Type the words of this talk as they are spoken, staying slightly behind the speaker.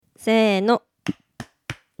せーの。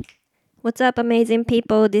What's up, amazing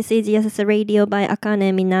people? This is Yasasa Radio by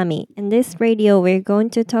Akane Minami. In this radio, we're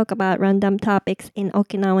going to talk about random topics in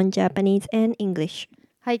Okinawan Japanese and English.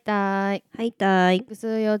 はいたーい。はいたい。複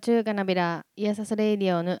数用中華なびら、イヤサスレイデ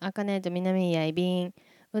ィオのあかねとみなみやいびん。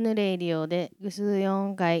うぬレイディオで、ぐす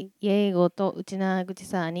4回、イエイゴとうちなぐち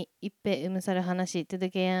さに、いっぺうむさる話、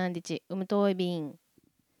続けやんりち、うむといびん。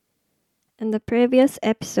In the previous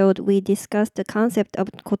episode, we discussed the concept of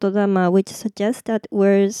KOTODAMA, which suggests that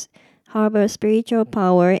words harbor spiritual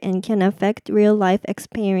power and can affect real-life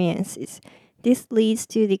experiences. This leads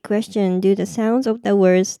to the question, do the sounds of the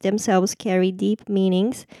words themselves carry deep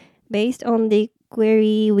meanings? Based on the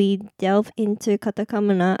query, we delve into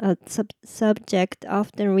katakana, a subject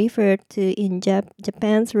often referred to in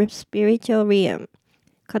Japan's spiritual realm.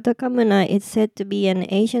 Katakana is said to be an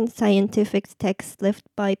ancient scientific text left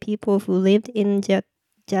by people who lived in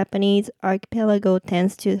Japanese archipelago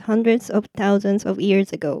tens to hundreds of thousands of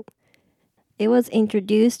years ago. It was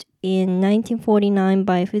introduced in 1949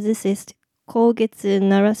 by physicist Kogetsu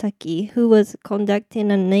Narasaki, who was conducting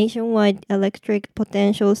a nationwide electric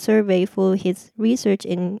potential survey for his research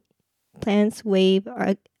in plants wave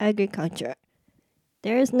agriculture.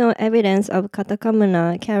 There is no evidence of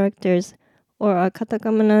katakana characters or a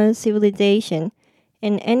katakana civilization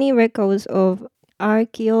in any records of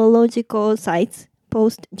archaeological sites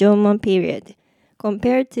post-Jomon period.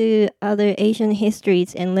 Compared to other Asian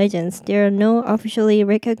histories and legends, there are no officially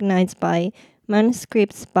recognized by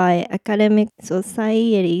manuscripts by academic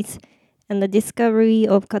societies, and the discovery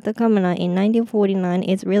of katakana in 1949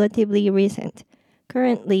 is relatively recent.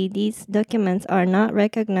 Currently, these documents are not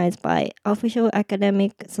recognized by official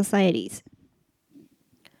academic societies.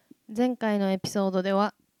 前回のエピソードで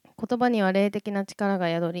は、言葉には霊的な力が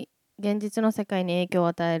宿り、現実の世界に影響を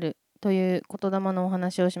与えるという言霊のお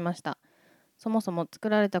話をしました。そもそも作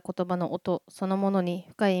られた言葉の音そのものに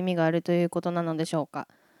深い意味があるということなのでしょうか。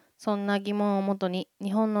そんな疑問をもとに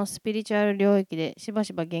日本のスピリチュアル領域でしば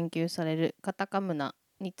しば言及されるカタカムナ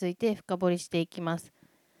について深掘りしていきます。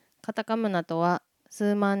カタカムナとは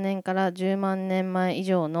数万年から10万年前以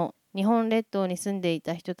上の日本列島に住んでい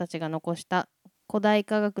た人たちが残した古代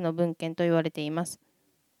科学の文献と言われています。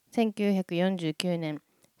1949年、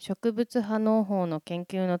植物波農法の研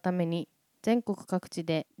究のために全国各地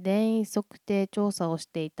で電位測定調査をし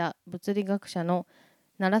ていた物理学者の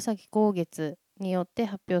楢崎光月によって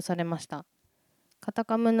発表されました。カタ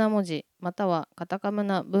カムナ文字またはカタカム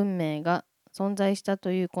ナ文明が存在した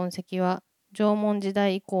という痕跡は縄文時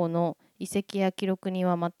代以降の遺跡や記録に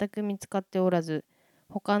は全く見つかっておらず、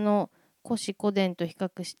他の古史古典と比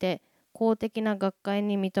較して公的な学会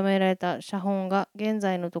に認められた写本が現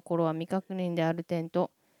在のところは未確認である点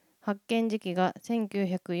と、発見時期が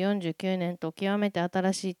1949年と極めて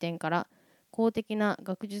新しい点から、公的な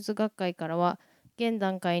学術学会からは現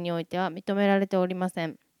段階においては認められておりませ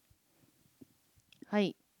ん。は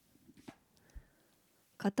い。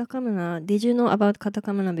Katakana, did you know about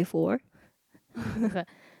katakana before?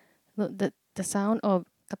 the sound of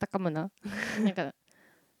カタカムナなんか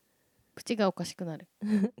口がおかしくなる。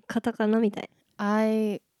カタカナみたい。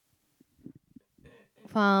I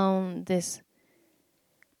found this,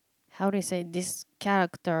 how do you say, this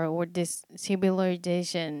character or this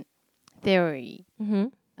civilization theory,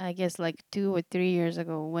 I guess like 2 or 3 years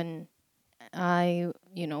ago when I,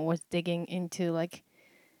 was digging into like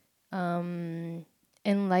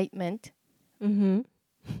enlightenment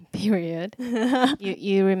period.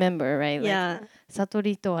 you remember, right? Yeah. Like 悟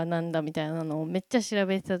りとはなんだみたいなのをめっちゃ調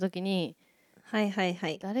べてた時に、はいはいは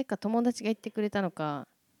い。誰か友達が言ってくれたのか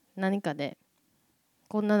何かで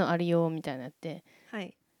こんなのあるよみたいなって、は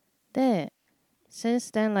い。で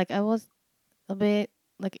since then like I was a bit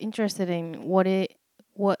like interested in what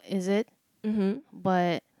is it,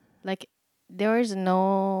 but like there is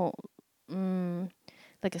no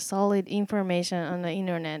like a solid information on the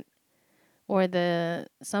internet, or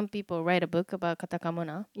some people write a book about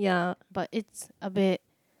katakana, Yeah. but it's a bit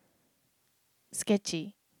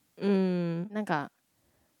sketchy. なんか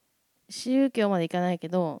宗教までいかないけ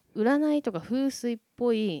ど占いとか風水っ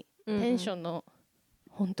ぽいテンションの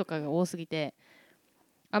本とかが多すぎて、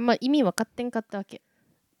あんま意味分かってんかったわけ。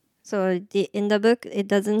So in the book,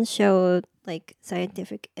 it doesn't show like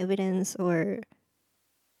scientific evidence or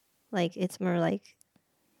like it's more like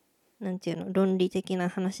なんていうの論理的な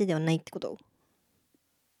話ではないってこと？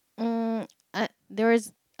 There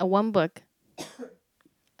is one book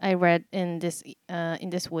I read in this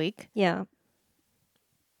week. Yeah.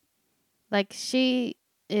 Like she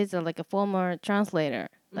is like a former translator,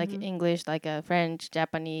 like English, like a French,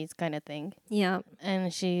 Japanese kind of thing. Yeah.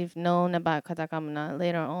 And she's known about katakana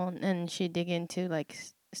later on, and she dig into like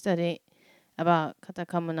study about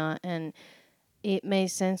katakana and it made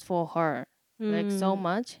sense for her like so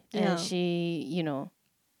much and she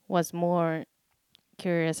was more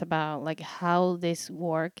curious about like how this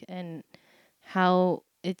work and how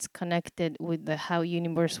it's connected with the how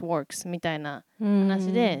universe works みたいな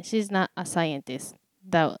話で、she's not a scientist.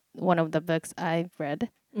 That one of the books I've read.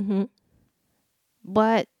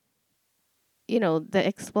 But the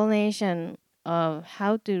explanation of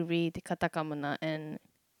how to read katakana and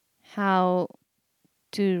how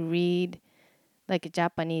to read like a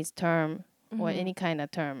Japanese term or any kind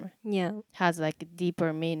of term has like a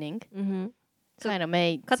deeper meaning. Kind of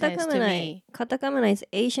made sense to me. Katakana is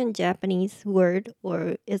Asian Japanese word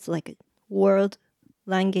or it's like world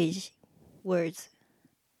language words.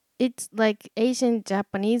 It's like Asian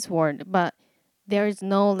Japanese word, but there is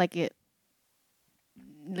no like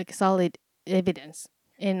solid evidence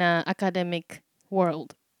in an academic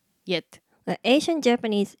world yet. Asian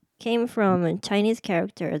Japanese came from a Chinese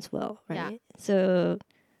character as well, right? Yeah. So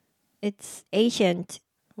it's ancient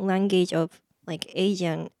language of like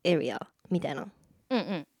Asian area みたいな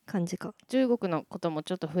感じか。中国のことも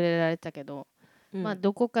ちょっと触れられたけど、まあ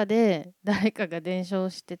どこかで誰かが伝承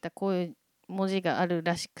してたこういう文字がある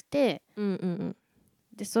らしくて、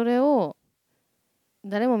でそれを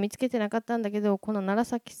誰も見つけてなかったんだけど、この楢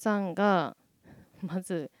崎さんがま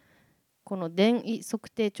ずこの電位測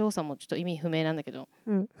定調査もちょっと意味不明なんだけど、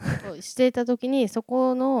していた時にそ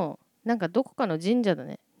このなんかどこかの神社だ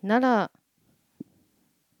ね、奈良、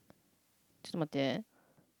ちょっと待って、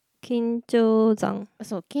金頂山、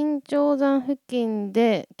そう金頂山付近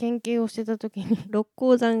で研究をしてた時に六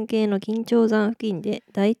甲山系の金頂山付近で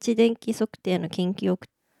大地電気測定の研究を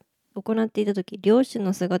行っていた時、漁師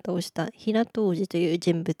の姿をした平藤寺という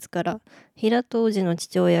人物から平藤寺の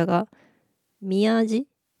父親が宮地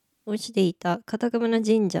をしていた片熊名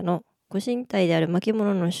神社のご神体である巻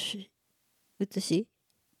物の写し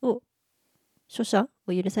を書写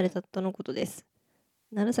を許されたとのことです。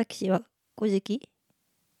楢崎氏は古事記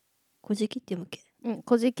って読むっけ？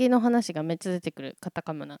古事記の話がめっちゃ出てくるカタ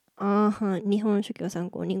カムナ。日本書紀を参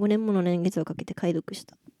考に5年もの年月をかけて解読し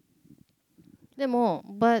た。でも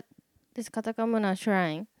but this カタカムナ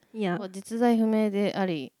shrine は実在不明であ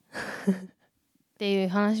りっていう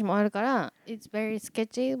話もあるから it's very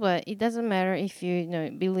sketchy but it doesn't matter if you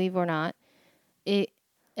believe or not.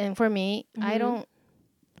 And for me, I don't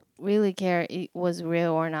really care it was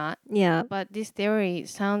real or not. But this theory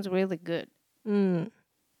sounds really good.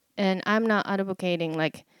 And I'm not advocating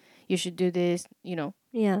like you should do this,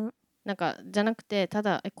 なんかじゃなくて、た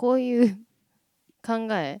だこういう考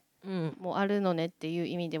えもあるのねっていう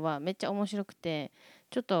意味ではめっちゃ面白くて、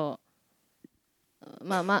ちょっと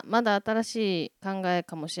まだ新しい考え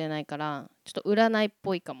かもしれないからちょっと占いっ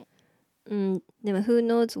ぽいかも。でも who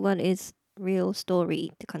knows what is real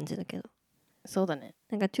story って感じだけど。そうだね。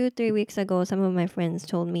なんか 2-3 weeks ago some of my friends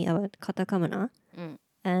told me about カタカムナ。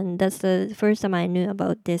And that's the first time I knew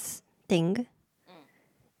about this thing.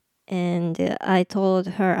 And I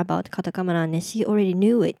told her about katakana and she already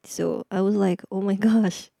knew it. So I was like, oh my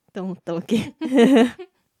gosh. と思ったわけ。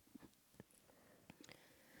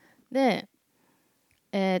で、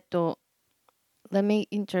let me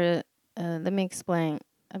explain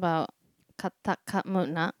about カタカム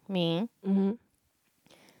ナ mean.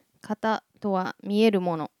 カタとは見える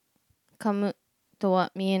もの。カムと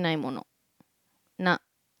は見えないもの。な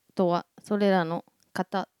とはそれらの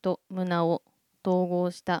肩と胸を統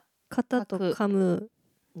合した肩と噛む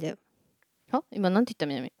だよ。今なんて言った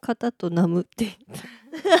みなみ？肩とナムって言っ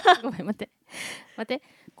た。ごめん待って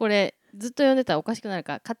これずっと読んでたらおかしくなる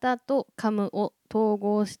から、肩と噛むを統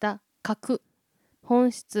合した核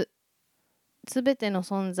本質、すべての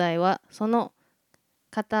存在はその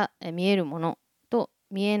肩見えるものと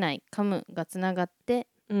見えない噛むがつながって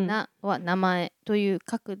なは名前という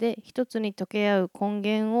核で一つに溶け合う根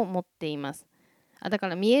源を持っています。だか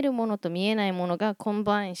ら見えるものと見えないものがコン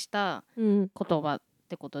バインした言葉っ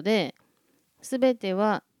てことで、すべて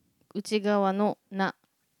は内側のな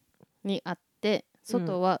にあって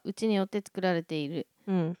外は内によって作られている。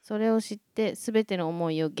それを知ってすべての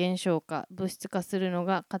思いを現象化物質化するの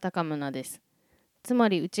がカタカムナです。つま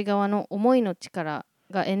り内側の思いの力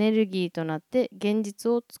がエネルギーとなって現実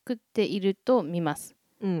を作っていると見ます。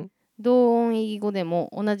同音異義語で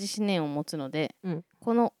も同じ思念を持つので、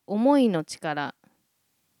この思いの力、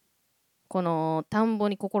この田んぼ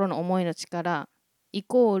に心の思いの力イ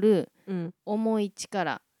コール、重い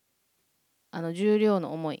力、重量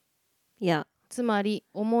の重い、つまり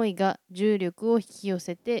思いが重力を引き寄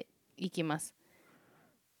せていきます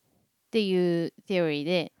っていう theory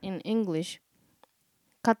で、in English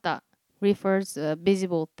肩 refers to a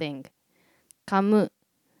visible thing、噛む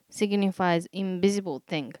signifies invisible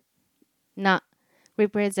thing. Na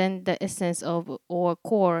represent the essence of or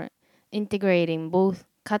core, integrating both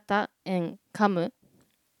kata and kamu.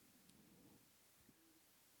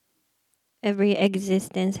 Every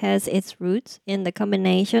existence has its roots in the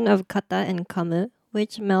combination of kata and kamu,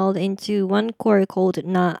 which meld into one core called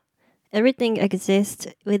na. Everything exists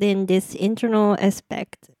within this internal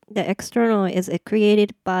aspect. The external is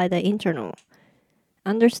created by the internal.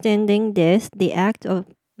 Understanding this, the act of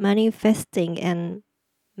manifesting and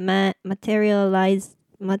materializing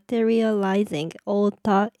all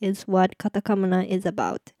thought is what katakamana is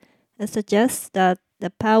about. It suggests that the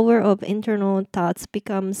power of internal thoughts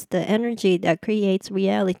becomes the energy that creates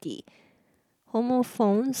reality.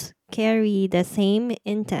 Homophones carry the same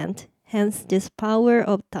intent, hence this power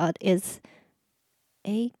of thought is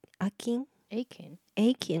akin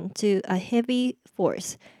to a heavy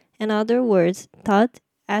force. In other words, thought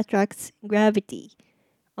attracts gravity.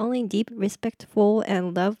 Only deep, respectful,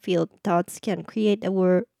 and love-filled thoughts can create a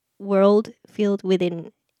world filled with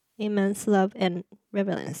immense love and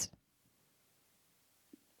reverence.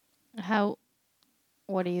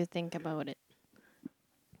 What do you think about it?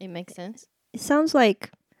 It makes sense? It sounds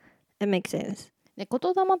like it makes sense. で、言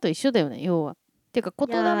霊と一緒だよね、要は。てか、言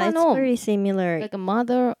Yeah, 霊 it's の very similar. like a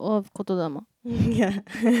mother of 言霊。Yeah.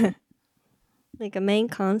 Like a main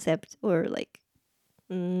concept or like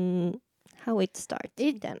how it starts.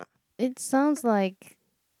 みたいな。It sounds like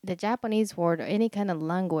the Japanese word or any kind of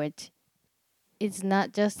language. It's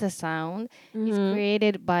not just a sound. It's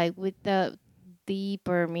created with the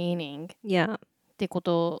deeper meaning. Yeah. ってこ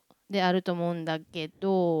とであると思うんだけ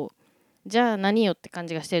ど、じゃあ何よって感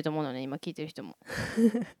じがしてると思うのね、今聞いてる人も。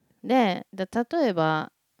で、例え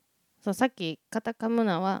ば、さっきカタカム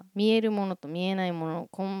ナは見えるものと見えないものを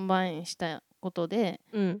コンバインしたことで、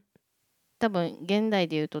多分現代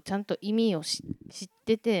で言うとちゃんと意味を知っ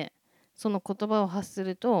てて、その言葉を発す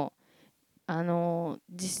ると、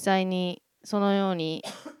実際にそのように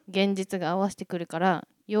現実が合わせてくるから、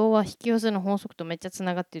要は引き寄せの法則とめっちゃつ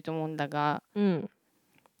ながってると思うんだが、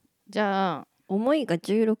じゃあ思いが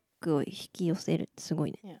16を引き寄せるってすご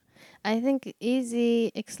いね。I think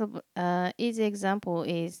easy example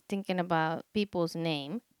is thinking about people's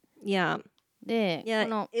name. Yeah. で、Yeah, こ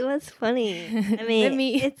の it was funny. I Let mean,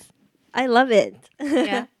 me- I love it.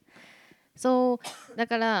 Yeah. そうだ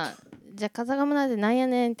からじゃあ風がむなでなんや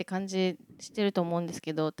ねんって感じしてると思うんです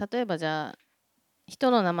けど、例えばじゃあ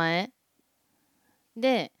人の名前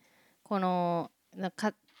でこの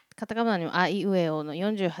カタカナにもあいうえおの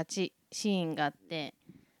48シーンがあって、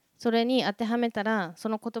それに当てはめたらそ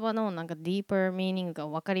の言葉のなんかディーパーミーニングが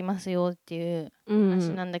分かりますよっていう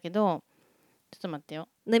話なんだけど、ちょっと待ってよ。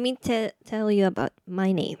Let me tell you about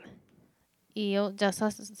my name. いいよ。じゃあ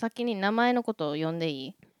先に名前のことを呼んでい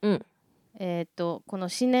い？この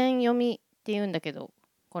思念読みって言うんだけど、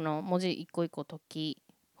この文字一個一個解き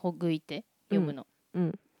ほぐいて読むの。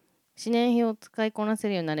思念表を使いこなせ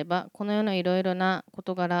るようになれば、この世のいろいろな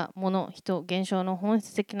事柄、物、人、現象の本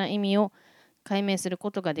質的な意味を解明するこ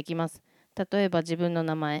とができます。例えば自分の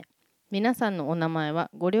名前。皆さんのお名前は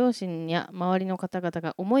ご両親や周りの方々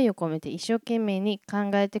が思いを込めて一生懸命に考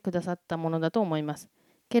えてくださったものだと思います。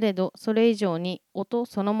けれど、それ以上に音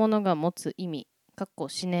そのものが持つ意味、思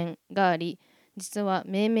念があり、実は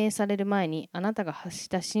命名される前にあなたが発し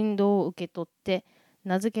た振動を受け取って、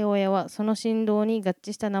名付け親はその振動に合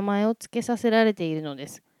致した名前を付けさせられているので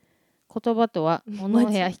す。言葉とは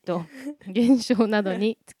物や人、現象など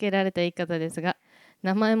に付けられた言い方ですが、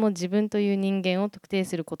名前も自分という人間を特定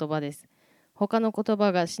する言葉です。他の言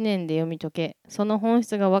葉が思念で読み解け、その本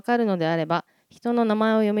質がわかるのであれば、人の名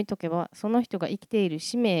前を読み解けば、その人が生きている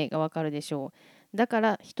使命がわかるでしょう。だか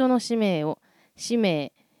ら、人の使命を、使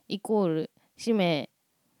命イコール、使命、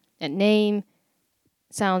name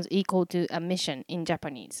sounds equal to a mission in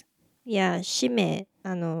Japanese. Yeah, 使命。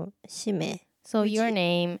使命。So your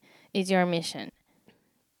name is your mission.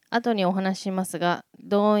 後にお話ししますが、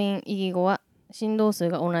動因、意義語は振動数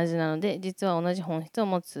が同じなので、実は同じ本質を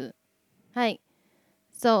持つ。はい。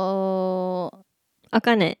So, あ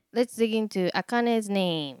かね。let's dig into Akane's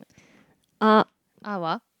name. あ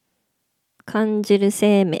は感じる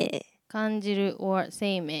生命。感じる or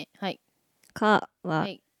生命。はい。かはは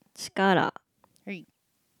い力。はい。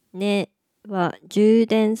ねは充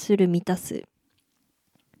電する満たす。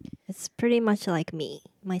It's pretty much like me,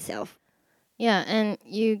 myself. Yeah, and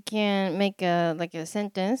you can make like a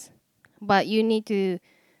sentence, but you need to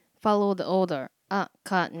follow the order.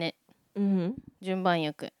 か、ね。順番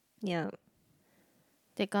よく。Yeah.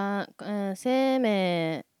 てか、生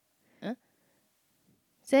命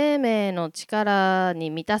の力に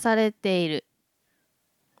満たされている。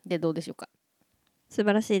で、どうでしょうか。素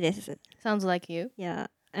晴らしいです。Sounds like you. Yeah,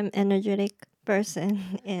 I'm energetic person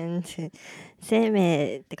and 生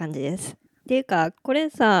命って感じです。っていうか、これ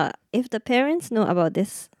さ、if the parents know about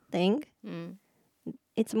this thing, うん。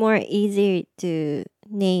 it's more easy to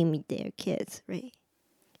name their kids, right?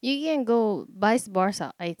 You can go vice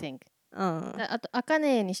versa, I think. ああ、あと、あか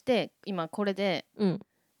ねにして、今これで、うん、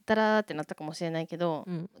ダラーってなったかもしれないけど、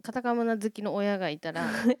うん。カタカムナ好きの親がいたら、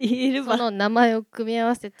いるわ。その名前を組み合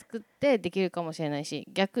わせて作ってできるかもしれないし、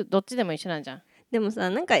逆、どっちでも一緒なんじゃん。でもさ、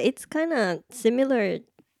なんか it's kinda similar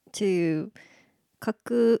to 画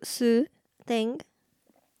数 thing?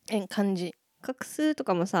 漢字。画数と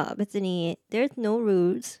かもさ、別に there's no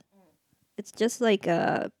rules. It's just like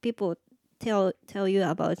people tell you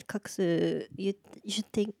about 画数 you should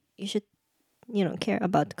think you should care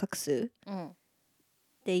about 画数うん。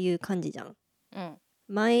っていう感じじゃん。うん。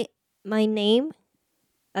My name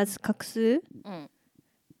as 画数うん。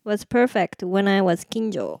was perfect when I was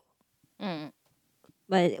近所。うん。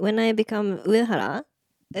But when I become 上原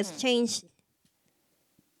it's changed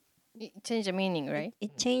It change the meaning, right?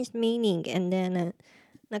 it changed meaning and then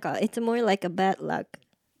なんか it's more like a bad luck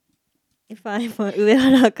if I'm 上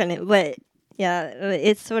原かね but yeah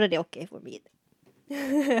it's totally okay for me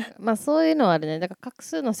まあそういうのはあるね。だから画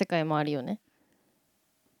数の世界もあるよね。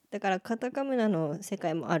だからカタカムナの世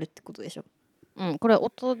界もあるってことでしょ。うん。これは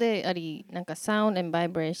音であり、なんか sound and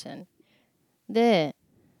vibration。で、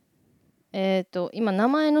今名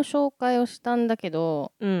前の紹介をしたんだけ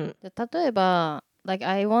ど、うん。で例えば、like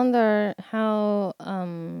I wonder how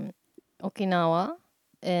Okinawa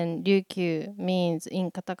and Ryukyu means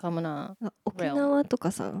in カタカムナ。あ沖縄と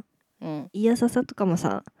かさ、うん。いやささとかも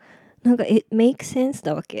さ、なんか it makes sense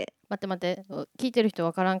だわけ。待って待って、聞いてる人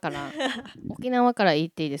わからんから沖縄から言っ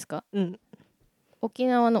ていいですか？うん。沖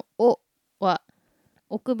縄のおは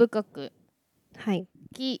奥深く、はい。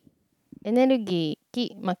き、エネルギー、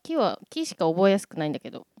き、まあきはきしか覚えやすくないんだけ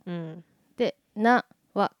ど、うん。で、な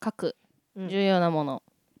は核、うん重要なもの、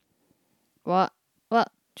は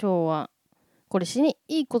調和。これ死に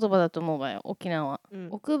いい言葉だと思うわよ、沖縄。うん、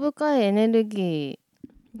奥深いエネルギ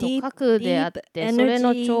ーの核であって、 deep それ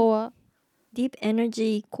の調和。Deep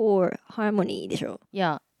energy core harmony でしょ。い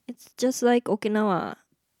や、It's just like 沖縄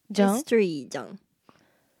じゃん。 history じゃん。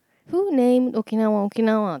Who named 沖縄沖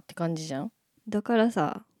縄って感じじゃん。だから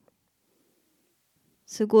さ、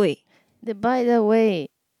すごい。で、by the way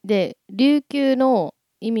で、琉球の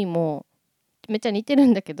意味もめっちゃ似てる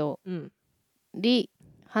んだけど、うん。り、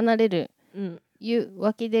離れる、うん。ゆ、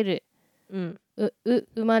湧き出る、うん。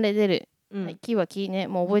生まれ出る、うん。はい、きはきね、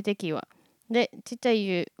もう覚えてきは。で、ちっちゃい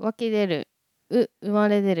ゆ、湧き出る、生ま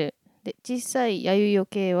れ出る。で、小さいやゆよ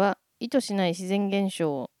系は意図しない自然現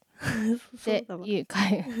象でいうか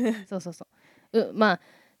そうそうそう。まあ、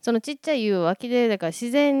そのちっちゃいゆは湧き出るだから自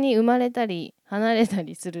然に生まれたり離れた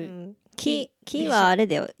りする。うん、木はあれ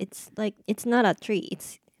だよ。It's like, it's not a tree,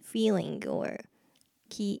 it's feeling or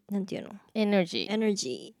木、なんていうの？エネルギー。エネル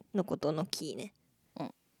ギーのことの木ね。う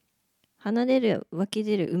ん。離れる、湧き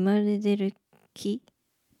出る、生まれ出る木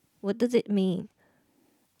What does it mean?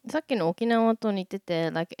 さっきの沖縄と似てて、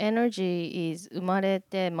like energy is 生まれ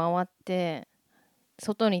て回って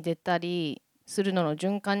外に出たりするのの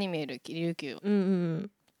循環に見える琉球は。うんう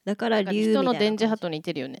ん。だからなんか人の竜みたいな感じ。電磁波と似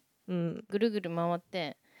てるよね。うん。ぐるぐる回っ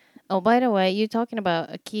て。Oh, by the way, you talking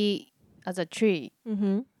about a key as a tree. う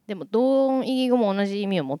ん。でも同音異義語も同じ意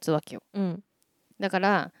味を持つわけよ。うん。だか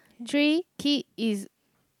ら tree, key is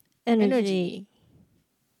energy.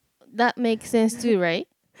 That makes sense too, right?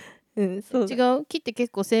 うん、そうだ。違う？木って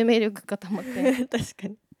結構生命力固まってる。確か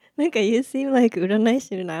に。なんか You seem like 占い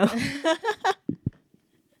師るなよ。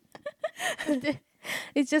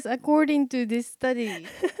It's just according to this study.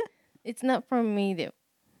 It's not from me だよ。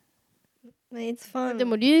It's fun. で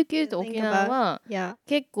も琉球と沖縄は Yeah.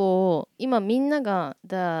 結構今みんなが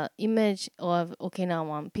The image of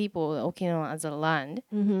Okinawan people Okinawa as a land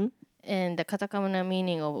and the カタカナ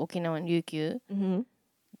meaning of 沖縄琉球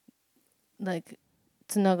like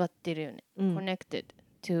つながってるよね。Connected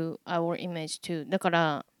to our image too. だか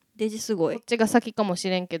らデジすごい。こっちが先かもし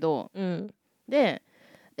れんけど、で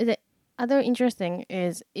The other interesting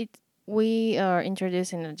is we are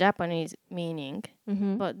introducing the Japanese meaning,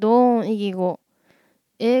 but 同音異義語、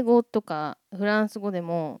英語とかフランス語で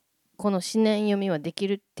もこの思念読みはでき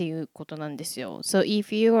るっていうことなんですよ。So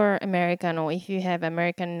if you are American or if you have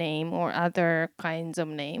American name or other kinds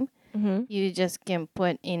of name, you just can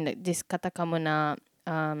put in this katakana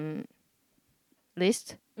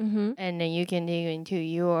list and then you can dig into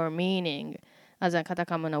your meaning as a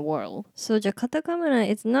katakana world. So じゃあカタカナ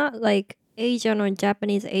it's not like Asian or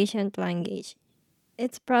Japanese ancient language.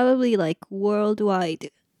 It's probably like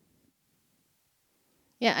worldwide.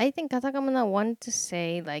 Yeah, I think katakana want to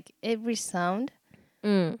say like every sound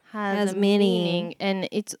has has a meaning and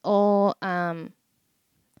it's all and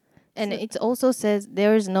it also says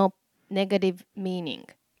there is no negative meaning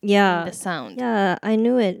in Yeah. the sound. Yeah, I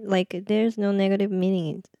knew it. Like, there's no negative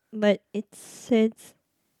meaning. But it says,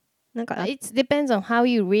 なんか、It depends on how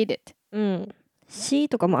you read it. she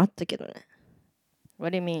とかもあったけどね。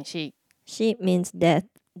What do you mean she? She means death,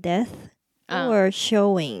 or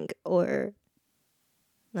showing, or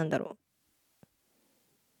なんだろう。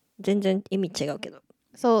全然意味違うけど。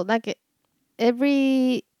So like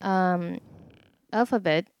every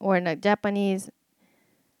alphabet or like Japanese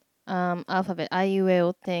alphabet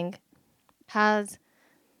IUEO thing has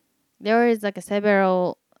there is like a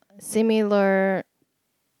several similar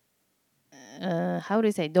how do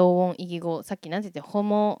you say 同音異義語さっきなんて言ってホ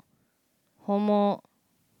モ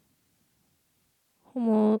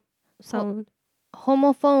sound.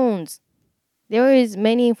 homophones there is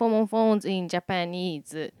many homophones in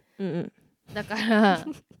Japanese だから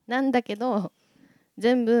なんだけど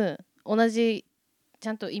全部同じち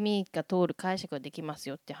ゃんと意味が通る解釈ができます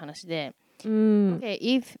よって話で、Okay,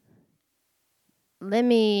 if let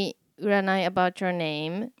me 占い about your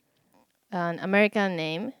name an American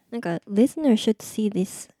name なんか listener should see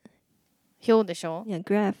this 表でしょ yeah,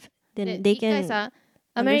 graph. で Then they 一回 can さ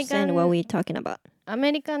アメリカ understand what ン we're talking about. ア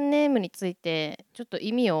メリカンネームについてちょっと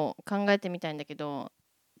意味を考えてみたいんだけど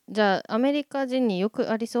じゃあアメリカ人によく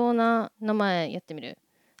ありそうな名前やってみる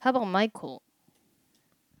How about Michael?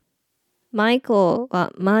 マイコは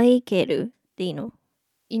マイケルでいいの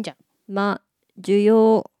いいんじゃん需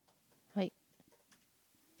要はい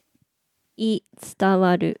伝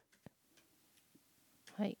わる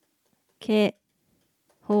はい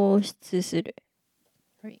放出する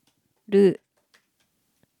はい止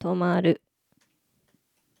まる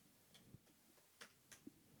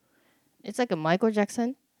It's like a Michael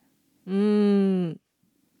Jackson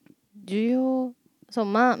需要 So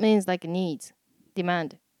ma means like needs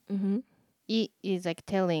demand is like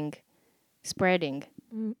telling spreading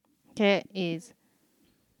ke is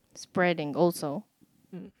spreading also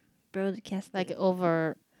broadcasting like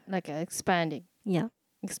over like expanding yeah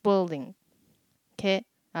exploding ke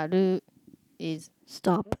aru is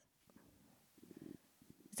stop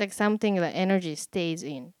it's like something that energy stays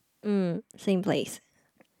in same place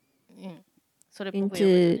それっぽく読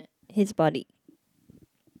む into ね his body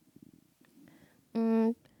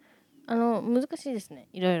難しいですね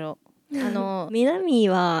いろいろ南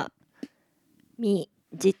は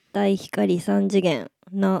実体光3次元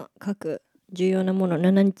な各重要なもの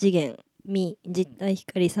7次元実体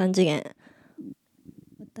光3次元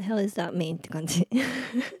What the hell is that mean って感じ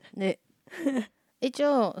で一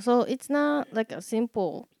応 so it's not like a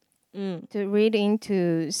simple to read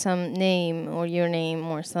into some name or your name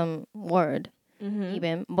or some word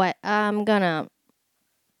even but I'm gonna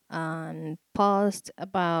post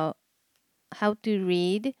about how to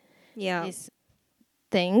read yeah this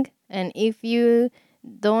thing and if you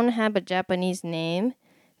don't have a Japanese name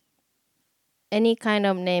any kind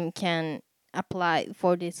of name can apply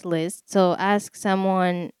for this list so ask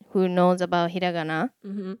someone who knows about hiragana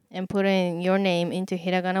and put in your name into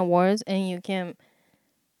hiragana words and you can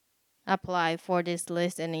apply for this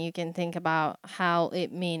list and you can think about how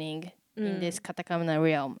it meaning in this katakana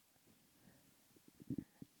realm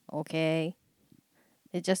okay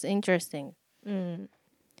it's just interesting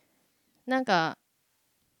なんか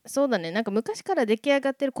そうだねなんか昔から出来上が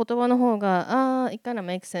ってる言葉の方がit kind of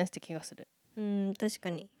makes sense って気がする確か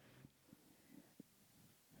にっ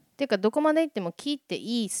ていうかどこまで行っても木って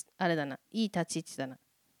いいあれだないい立ち位置だな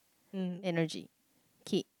エネルギー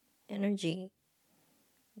木 energy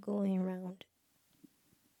going round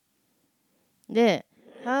で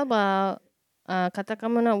how about カタカ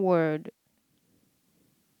ナ word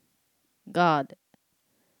God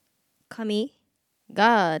神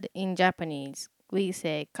God in Japanese we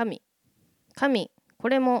say 神こ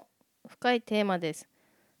れも深いテーマです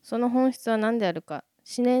その本質は何であるか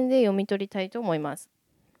思念で読み取りたいと思います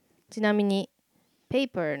ちなみに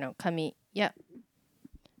paper の紙や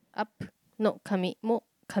up の紙も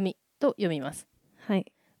紙と読みますはい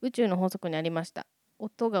宇宙の法則にありました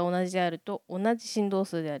音が同じであると同じ振動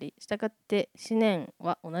数でありしたがって思念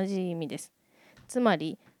は同じ意味ですつま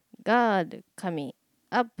り God 紙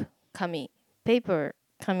up 紙 paper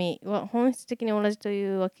紙は本質的に同じと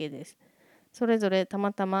いうわけですそれぞれた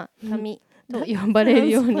またま紙と呼ばれる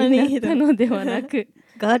ようになったのではなく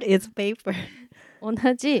God is paper 同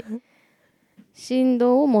じ振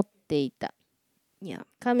動を持っていた yeah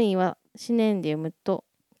神は思念で読むと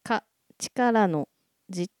力の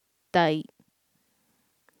実体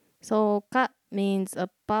そうか means a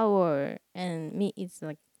power and me is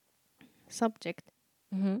like subject,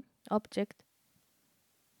 object.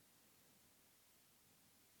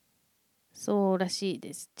 そうらしい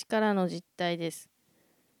です。力の実体です。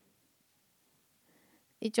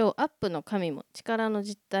一応アップの紙も力の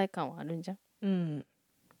実体感はあるんじゃん。うん。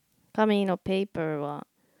紙のペーパーは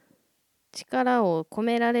力を込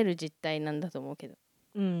められる実体なんだと思うけど。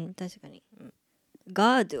うん、確かに。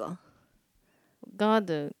ガードはガ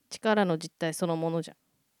ード、力の実体そのものじゃん。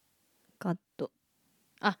ガッド。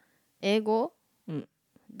あ、英語？うん。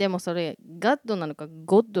でもそれ、ガッドなのか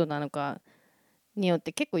ゴッドなのかによっ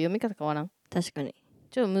て結構読み方変わらん？確かに。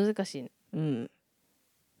ちょっと難しいね。うん。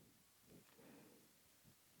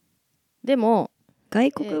でも、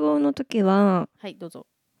外国語の時は、はい、どうぞ。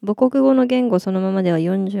母国語の言語そのままでは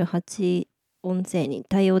48音声に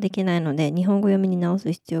対応できないので、日本語読みに直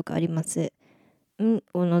す必要があります。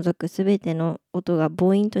を除くすべての音が母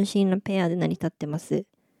音と子音のペアで成り立ってます。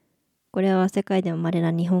これは世界でも稀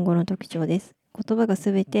な日本語の特徴です。言葉が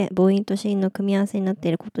すべて母音と子音の組み合わせになって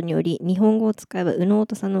いることにより、日本語を使えば右脳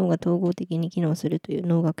と左脳が統合的に機能するという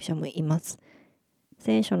脳学者もいます。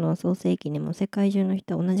聖書の創世記にも世界中の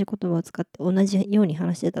人は同じ言葉を使って同じように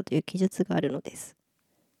話してたという記述があるのです。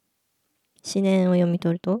思念を読み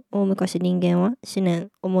取ると、大昔人間は思念、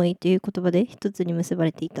思いという言葉で一つに結ば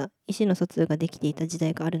れていた、意思の疎通ができていた時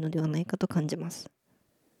代があるのではないかと感じます。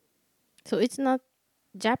So it's not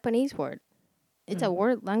Japanese word. It's a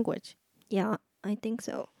word language. Yeah, I think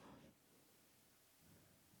so.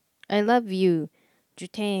 I love you, ジュ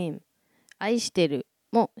テーム、愛してる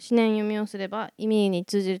も思念読みをすれば意味に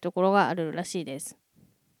通じるところがあるらしいです。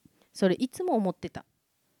それいつも思ってた。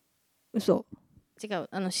嘘。違う、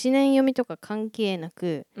思念読みとか関係な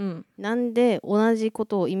く、なんで同じこ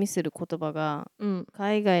とを意味する言葉が、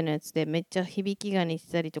海外のやつでめっちゃ響きが似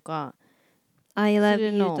てたりとか、I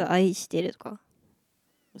love you と愛してるとか。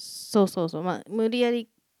そうそうそう、まあ無理やり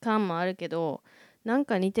感もあるけど、なん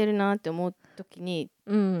か似てるなって思う時に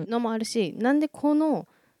のもあるし、なんでこの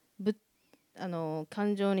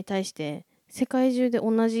感情に対して世界中で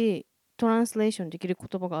同じトランスレーションできる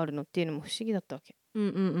言葉があるのっていうのも不思議だったわけ。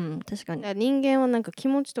確かに。だから人間はなんか気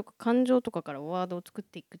持ちとか感情とかからワードを作っ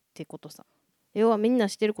ていくってことさ。要はみんな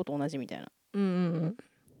してること同じみたいな。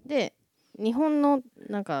で、日本の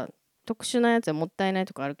なんか特殊なやつはもったいない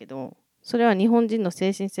とかあるけど、それは日本人の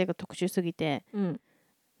精神性が特殊すぎて、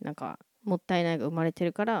なんかもったいないが生まれて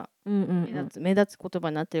るから目立つ言葉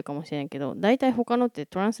になってるかもしれんけど、大体他のって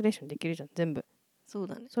トランスレーションできるじゃん、全部。そう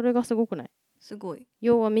だね。それがすごくない？すごい。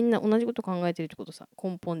要はみんな同じこと考えてるってことさ、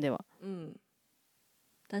根本では。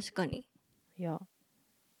確かに。いや、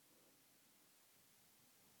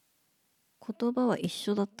言葉は一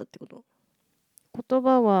緒だったってこと？言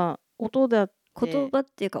葉は音だって。言葉っ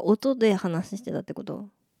ていうか音で話してたってこと？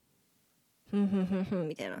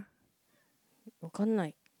みたいな。わかんな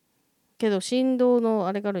いけど、振動の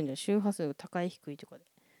あれがあるんじゃん。周波数が高い低いとかで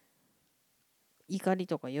怒り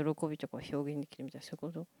とか喜びとか表現できるみたいな、そうい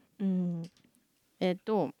うこと。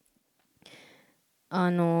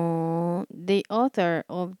The author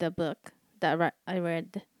of the book that I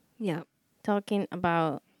read, talking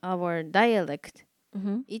about our dialect,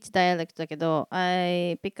 each dialect だけど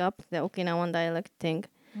I pick up the Okinawan dialect thing.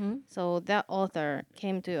 So that author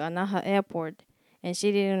came to Anaha airport and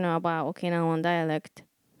she didn't know about Okinawan dialect っ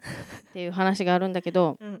ていう話があるんだけ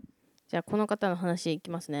ど、じゃあこの方の話いき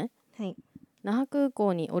ますね。那覇空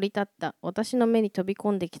港に降り立った私の目に飛び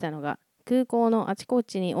込んできたのが、空港のあちこ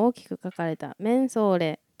ちに大きく書かれたメンソー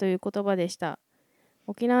レという言葉でした。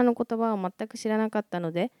沖縄の言葉を全く知らなかった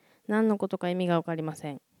ので、何のことか意味がわかりま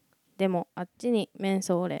せん。でもあっちにメン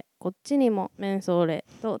ソーレ、こっちにもメンソーレ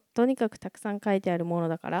ととにかくたくさん書いてあるもの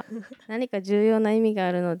だから何か重要な意味が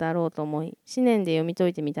あるのだろうと思い、思念で読み解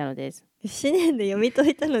いてみたのです。思念で読み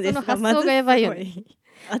解いたのですが、その発想がやばいよね。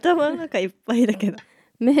頭の中いっぱいだけど。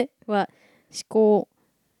目は思考、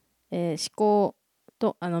思考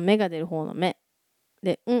と目が出る方の目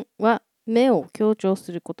で、は目を強調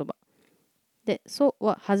する言葉で、そ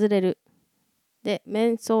は外れるで、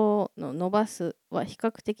面相の伸ばすは比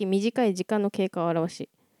較的短い時間の経過を表し、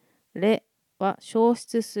れは消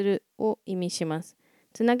失するを意味します。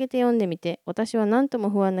つなげて読んでみて、私は何とも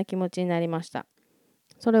不安な気持ちになりました。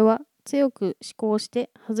それは強く思考して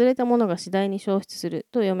外れたものが次第に消失する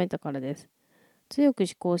と読めたからです。強く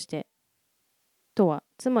思考してとは、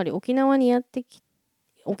つまり沖縄にやって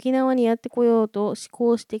こようと思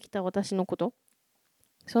考してきた私のこと。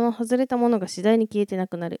その外れたものが次第に消えてな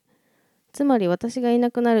くなる。つまり私がいな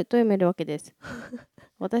くなると読めるわけです。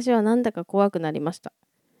私はなんだか怖くなりました。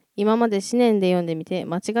今まで思念で読んでみて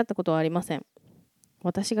間違ったことはありません。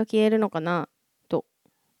私が消えるのかなと。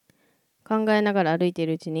考えながら歩いてい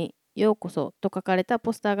るうちに、ようこそと書かれた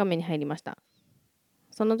ポスターが目に入りました。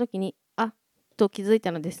その時に、あと気づい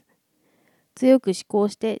たのです。強く思考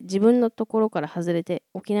して自分のところから外れて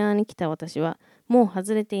沖縄に来た私は、もう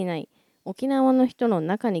外れていない。沖縄の人の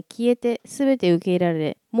中に消えて全て受け入れら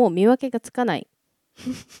れ、もう見分けがつかない。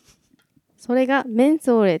それがメン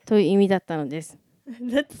ソーレという意味だったのです。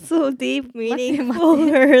That's so deep 待って meaning for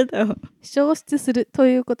her though. 消失すると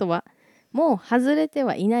いうことは、もう外れて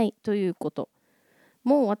はいないということ。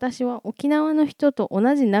もう私は沖縄の人と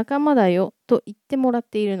同じ仲間だよと言ってもらっ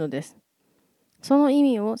ているのです。その意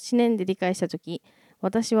味を思念で理解したとき、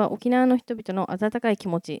私は沖縄の人々の温かい気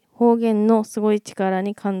持ち、方言のすごい力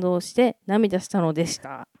に感動して涙したのでし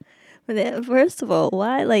た。But then, first of all,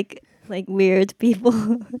 why like weird people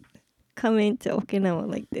coming to Okinawa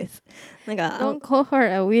like this? なんか Don't call her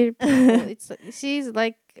a weird people. She's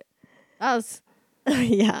like us.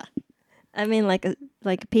 yeah. I mean like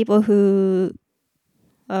people who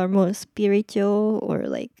are more spiritual or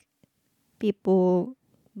like people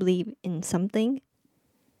believe in something.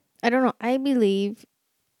 I don't know. I believe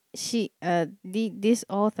this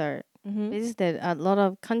author Mm-hmm. visited a lot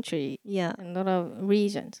of country Yeah. and a lot of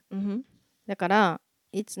regions. Mm-hmm. だから、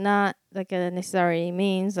it's not like a necessarily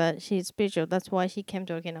means that she's spiritual. That's why she came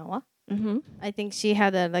to Okinawa. Mm-hmm. I think she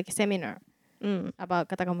had a like a seminar about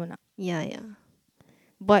Katakamuna. Yeah, yeah.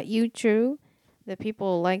 But you true, the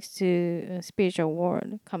people likes to spiritual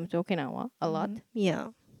world come to Okinawa a lot. Yeah.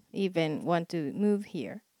 Even want to move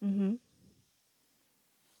here. Mm-hmm.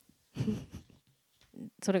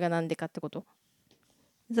 それがなんでかってこと？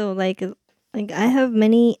 So like I have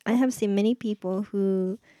seen many people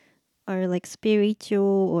who are like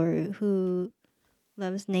spiritual or who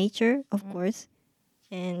loves nature, of course,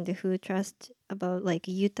 and who trust about like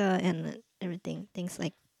Utah and everything, things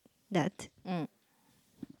like that,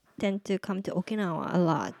 tend to come to Okinawa a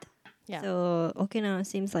lot. Yeah. So Okinawa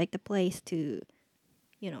seems like the place to,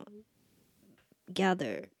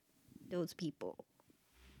 gather those people.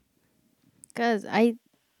 Because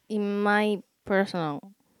in my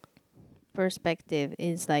personal perspective,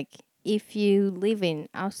 is like if you live in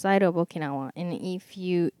outside of Okinawa and if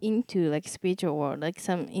you into like spiritual world, like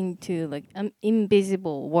some into like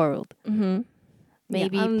invisible world, Mm-hmm.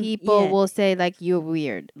 maybe people will say like you're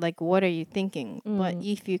weird, like what are you thinking? But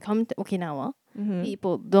if you come to Okinawa,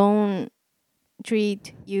 people don't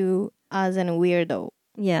treat you as a weirdo.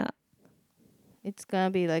 Yeah. It's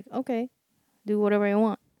gonna be like, okay, do whatever you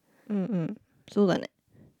want. そうだね。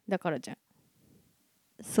だからじゃん。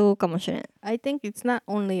そうかもしれん。I think it's not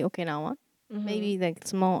only Okinawa. Maybe like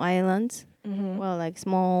small islands, well, like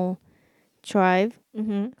small tribe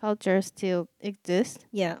culture still exists.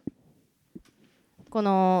 Yeah. こ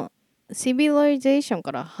のシビリゼーション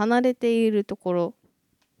から離れているところ、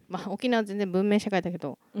まあ沖縄は全然文明社会だけ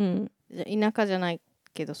ど、田舎じゃない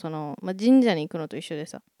けど神社に行くのと一緒で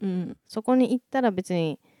さ、そこに行ったら別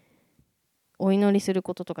にお祈りする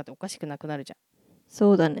こととかっておかしくなくなるじゃん。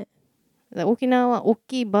そうだね。だから沖縄は大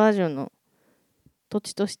きいバージョンの土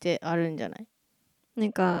地としてあるんじゃない？な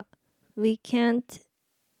んか we can't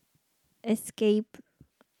escape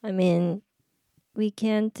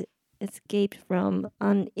from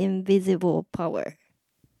an invisible power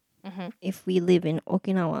if we live in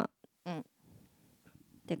Okinawa っ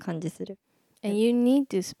て感じする。And you need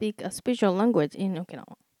to speak a spiritual language in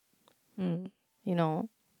Okinawa. You know?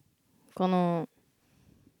 この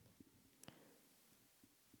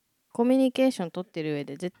コミュニケーション取ってる上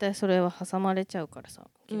で絶対それは挟まれちゃうからさ、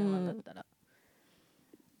沖縄だったら。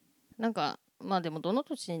なんかまあでもどの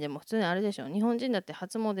土地にでも普通にあるでしょ。日本人だって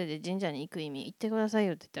初詣で神社に行く意味、行ってください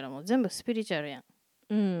よって言ったらもう全部スピリチュアルや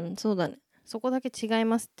ん。そうだね。そこだけ違い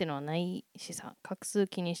ますってのはないしさ、画数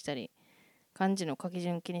気にしたり漢字の書き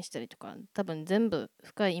順気にしたりとか、多分全部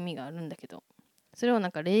深い意味があるんだけど、それをな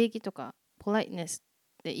んか礼儀とかポライトネス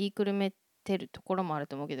で言いくるめてるところもある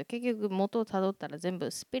と思うけど、結局元をたどったら全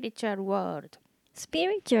部スピリチュアルワールド。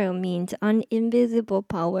 Spiritual means an invisible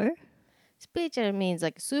power. Spiritual means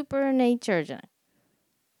like super nature じゃな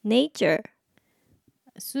い？ Nature.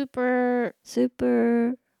 super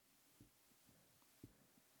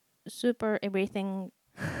everything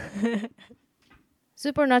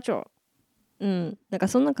supernatural。 なんか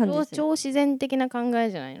そんな感じでする。超自然的な考え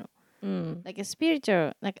じゃないの。like a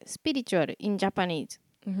spiritual in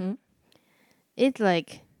Japanese、it's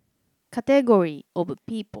like category of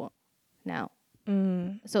people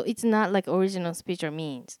now、so it's not like original spiritual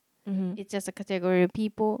means、it's just a category of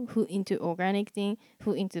people who into organic thing,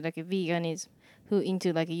 who into like a veganism, who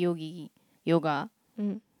into like a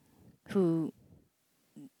yoga、who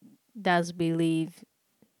does believe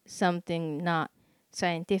something not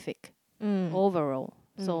scientific、overall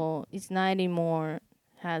So it's not anymore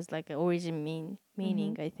has like an origin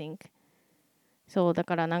meaning, I think. そうだ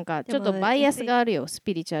からなんかちょっとバイアスがあるよ、ス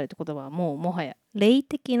ピリチュアルって言葉はもはや。霊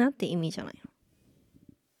的なって意味じゃないの。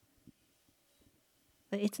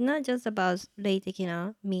But it's not just about 霊的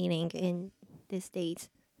な meaning in these days.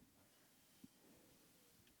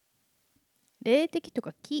 霊的と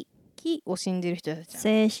か気を信じる人たちじゃん。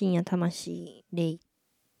精神や魂、霊。っ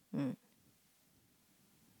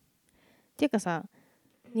ていうかさ、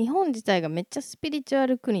日本自体がめっちゃスピリチュア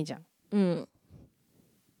ル国じゃん。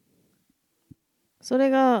それ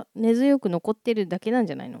が根強く残ってるだけなん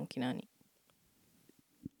じゃないの、沖縄に。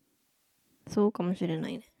そうかもしれな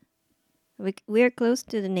いね。We are close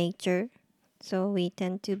to the nature, so we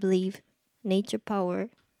tend to believe nature power,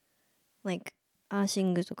 like アーシ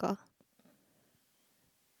ングとか。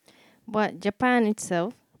But Japan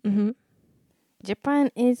itself,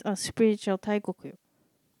 Japan is a spiritual 大国よ。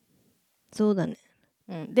そうだね。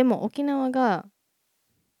でも沖縄が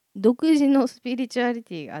独自のスピリチュアリ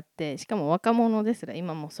ティがあって、しかも若者ですら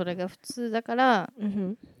今もそれが普通だから、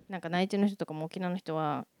なんか内地の人とかも沖縄の人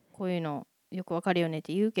はこういうのよくわかるよねっ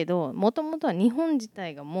て言うけど、もともとは日本自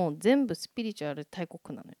体がもう全部スピリチュアル大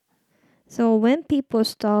国なのよ。So when people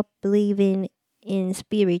stop believing in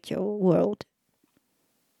spiritual world,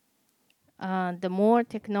 the more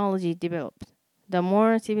technology developed, the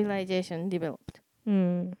more civilization developed.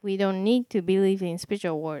 We don't need to believe in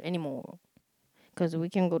spiritual world anymore because we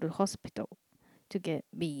can go to hospital to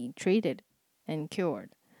be treated and cured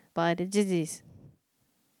by the disease.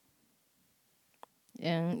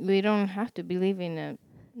 And we don't have to believe in a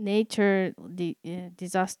nature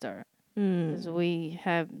disaster because we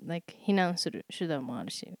have like 避難する手段もあ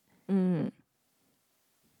るし。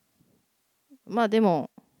まあでも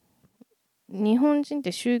日本人っ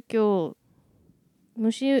て宗教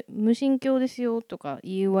無神教ですよとか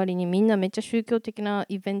言う割にみんなめっちゃ宗教的な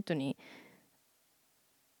イベントに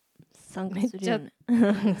参加するよね。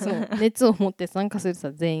そう熱を持って参加する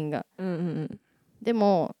さ、全員が。で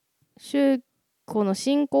もこの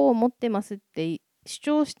信仰を持ってますって主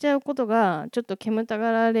張しちゃうことがちょっと煙た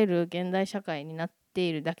がられる現代社会になって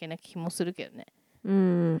いるだけな気もするけどね。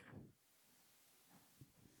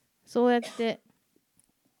そうやって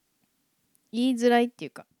言いづらいってい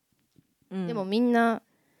うか、でもみんな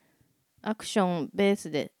アクションベー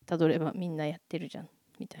スでたどればみんなやってるじゃん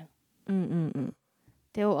みたいな。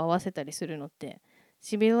手を合わせたりするのって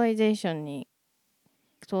シビリゼーションに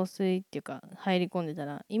陶酔っていうか入り込んでた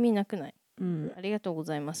ら意味なくない？ありがとうご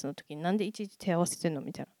ざいますの時になんでいちいち手合わせてんの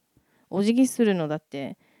みたいな。お辞儀するのだっ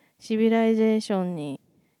てシビリゼーションに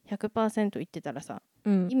 100% 言ってたらさ、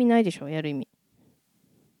意味ないでしょ、やる意味。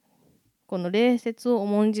この礼節を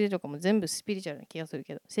重んじるとかも全部スピリチュアルな気がする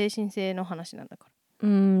けど、精神性の話なんだか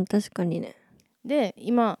ら。確かにね。で、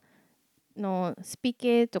今のスピ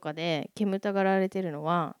系とかで煙たがられてるの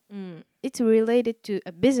は、It's related to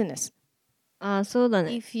a business. そうだ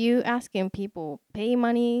ね。If you asking people pay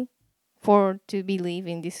money for to believe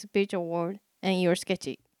in this spiritual world and you're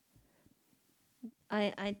sketchy.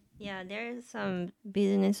 Yeah, there's some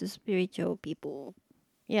business spiritual people.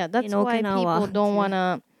 Yeah, that's why people don't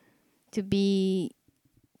wanna to be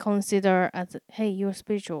considered as, hey, you're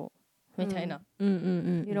spiritual みたいな。You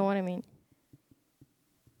know what I mean?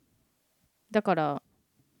 だ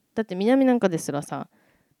って南なんかですらさ、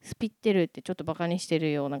スピってるってちょっとバカにして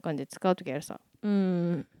るような感じで使うときあるさ。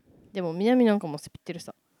でも南なんかもスピってる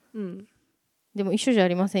さ。でも一緒じゃあ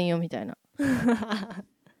りませんよみたいな。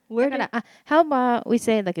だから、how about we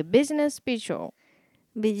say like a business spiritual?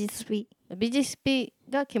 ビジスピ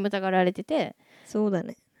が煙たがられてて、そうだ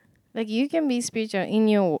ね。like you can be spiritual in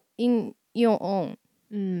your own.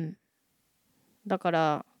 だか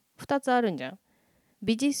ら2つあるんじゃん。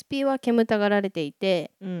ビジスピは煙たがられてい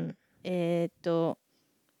て、natural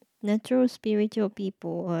spiritual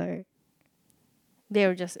people are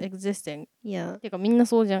they're just existing. Yeah. てかみんな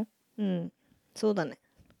そうじゃん。そうだね。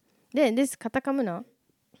で、this カタカムナ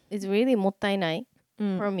is really もったいない、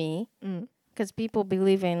for me. Because people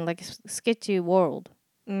believe in like sketchy world.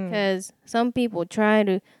 Because some people try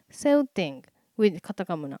to sell things with カタ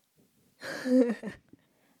カムナ。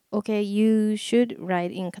Okay, you should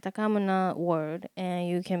write in カタカムナ word and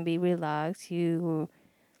you can be relaxed. You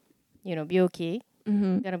know, 病気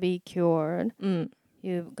gonna be cured.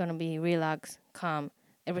 You're gonna be relaxed, calm.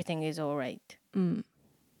 Everything is alright. And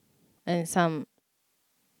some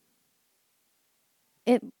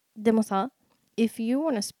でもさ、if you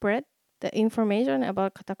wanna spread the information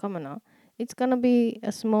about カタカムナ it's gonna be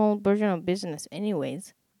a small version of business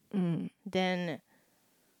anyways. Then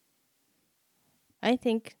I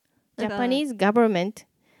think Japanese government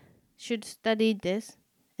should study this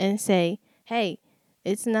and say, hey,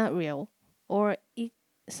 it's not real or it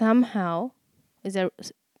somehow is a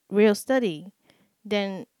real study,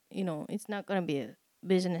 then it's not gonna be a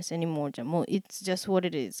business anymore じゃん。もう it's just what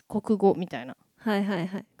it is 国語みたいな。はいはい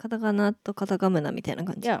はい。カタカナとカタカムナみたいな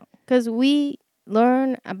感じ。Yeah, because we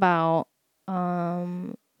learn about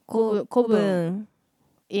古文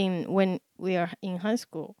when we are in high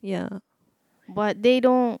school. Yeah. But they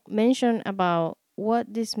don't mention about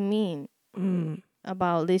what this mean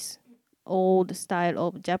about this old style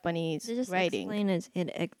of Japanese They just writing, explain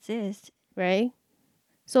it exists. right?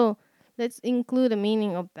 So let's include the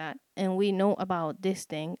meaning of that, and we know about this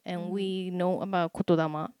thing, and we know about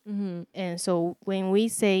kotodama. And so when we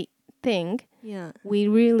say thing, Yeah. we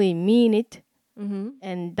really mean it,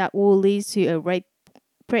 and that will lead to a right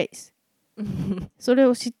place. それ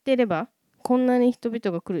を知っていればこんなに人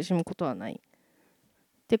々が苦しむことはない。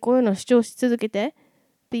でこういうのを主張し続けて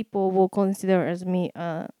people will consider as me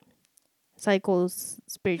a psycho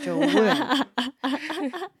spiritual woman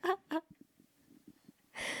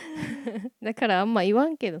だからあんま言わ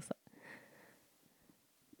んけどさ。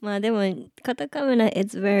まあでもカタカムナ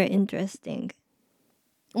it's very interesting.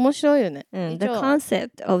 面白いよね。The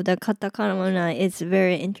concept of the katakana is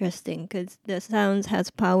very interesting because the sounds has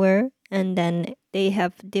power and then they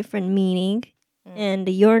have different meaning and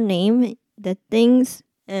your name, the things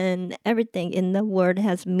and everything in the word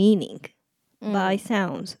has meaning by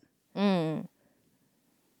sounds.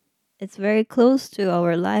 It's very close to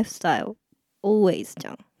our lifestyle always じ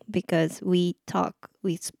ゃん because we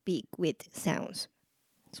speak with sounds.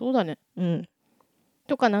 そうだね。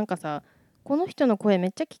とかなんかさこの人の声め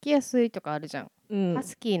っちゃ聞きやすいとかあるじゃん。ハ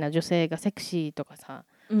スキーな女性がセクシーとかさ、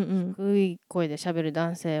低い声で喋る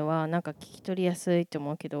男性はなんか聞き取りやすいって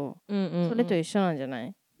思うけど、それと一緒なんじゃな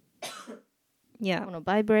い？ Yeah. この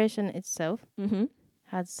vibration itself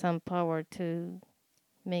has some power to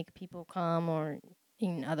make people calm or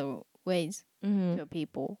in other ways to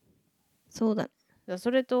people. そうだ。そ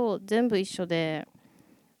れと全部一緒で、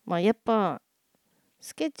まあやっぱ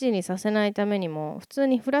スケッチにさせないためにも普通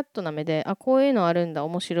にフラットな目でこういうのあるんだ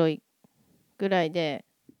面白いぐらいで、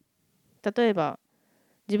例えば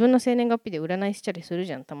自分の生年月日で占いしたりする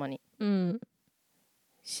じゃんたまに。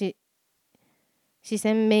四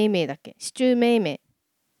川命名だっけ、四柱命名、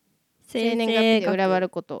生年月日で占う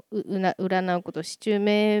こと占うこと四柱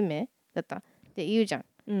命名だったって言うじゃん。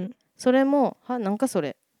それもなんかそれ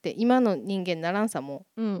って今の人間ならんさも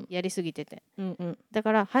やりすぎてて、だ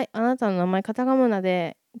からはいあなたの名前カタカムナ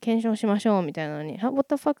で検証しましょうみたいなのに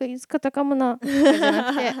What the fuck is カタカムナじゃ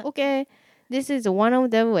なくてOK this is one of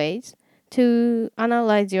the ways to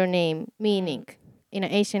analyze your name meaning in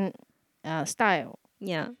an Asian style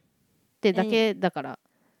Yeah. ってだけだから。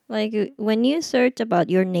Like when you search about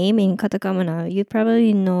your name in katakana, you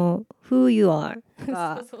probably know who you are,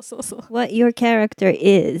 そう。what your character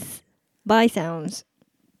is by sounds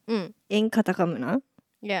in katakana っ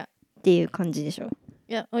ていう感じでしょ。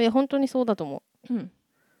いや本当にそうだと思う。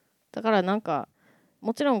だからなんか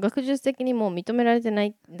もちろん学術的にも認められてない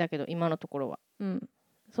んだけど今のところは、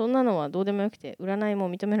そんなのはどうでもよくて占い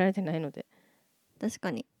も認められてないので。確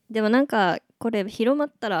かに。でもなんかこれ広まっ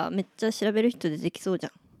たらめっちゃ調べる人出てきそうじゃ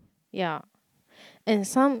ん。Yeah. And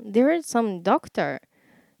there is some doctor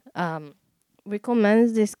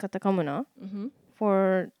recommends this katakana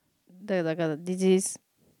for the disease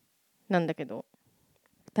なんだけど、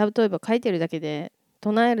例えば書いてるだけで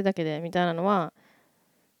唱えるだけでみたいなのは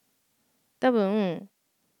多分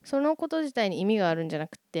そのこと自体に意味があるんじゃな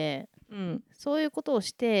くて、そういうことを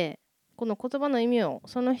してこの言葉の意味を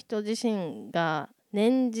その人自身が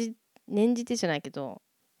念じてじゃないけど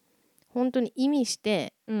本当に意味し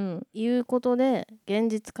て言うことで現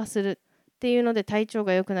実化するっていうので体調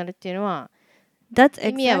が良くなるっていうのは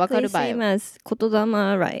意味はわかる場合。That's exactly same as 言霊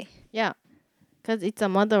right? Yeah, because it's a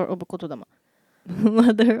mother of 言霊。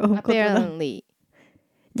Mother of 言霊。Apparently.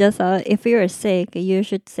 じゃあさ、if you're sick, you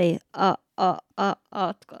should say と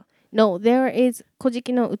か。No, there is 古事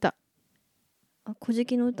記の歌。古事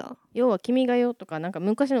記の歌？要は君が代とかなんか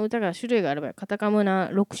昔の歌が種類があればカタカムナ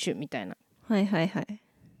6種みたいな。はいはいはい。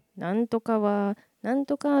なんとかはなん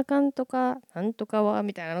とかあかんとかなんとかは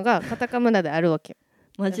みたいなのがカタカムナであるわけ。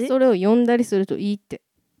マジ？それを読んだりするといいって。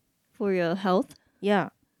For your health?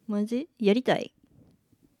 Yeah. マジ？やりたい。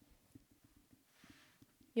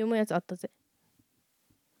読むやつあったぜ。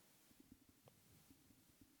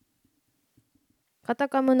カタ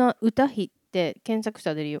カムナ歌碑って検索した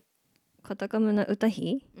ら出るよ。カタカムナ歌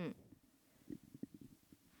碑？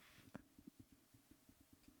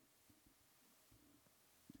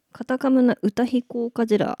カタカムナ歌碑効果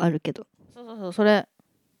ジラあるけど。そうそれ。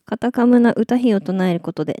カタカムナ歌碑を唱える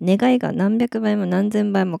ことで願いが何百倍も何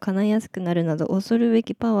千倍も叶いやすくなるなど恐るべ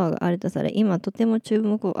きパワーがあるとされ、今とても注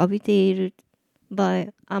目を浴びている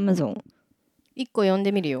by Amazon。 一個読ん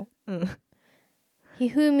でみるよ。うん。ひ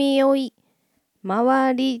ふみよい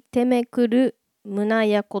回りてめくる胸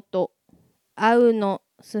やことあうの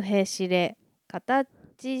すへしれ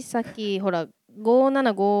形先ほら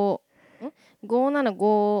575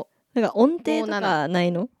 575なんか音程とかな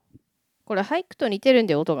いの？これ俳句と似てるん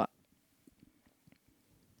だよ音が。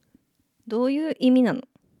どういう意味なの？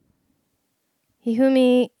ひふ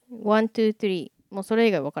み123もうそれ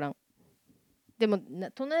以外わからん。でも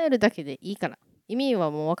唱えるだけでいいから意味は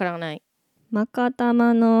もうわからない。マカタ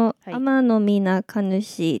マのはい天の皆かぬ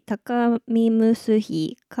し、高みむす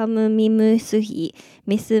ひ、かむみむすひ、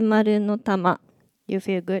ミスマルの玉。 You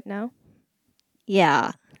feel good now?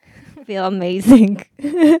 Yeah, feel amazing.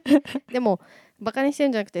 でもバカにしてる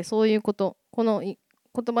んじゃなくてそういうことこの言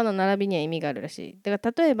葉の並びには意味があるらしい。だ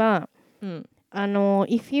から例えばうん。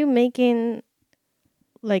if you making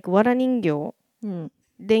like わら人形、うん。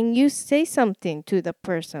then you say something to the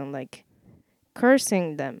person like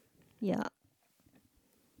cursing them。 Yeah.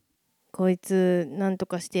 こいつなんと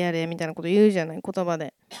かしてやれみたいなこと言うじゃない言葉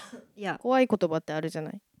で。Yeah. 怖い言葉ってあるじゃな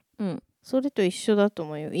い。うん。それと一緒だと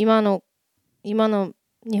思うよ。今の日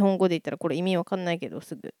本語で言ったらこれ意味わかんないけど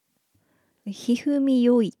すぐ。ひふみ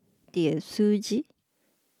よいっていう数字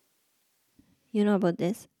You know about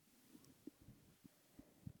this?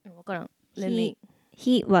 わからん。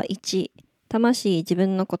ひは1、魂自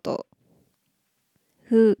分のこと。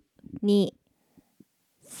ふ2、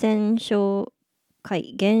戦勝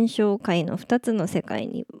界、現象界の2つの世界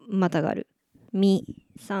にまたがる。み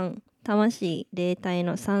3、魂霊体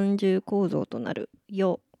の三重構造となる。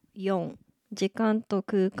よ4、時間と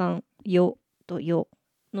空間、よとよ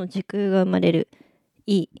の時空が生まれる。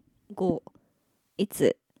い5、い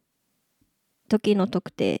つ時の特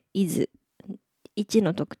定、いず位置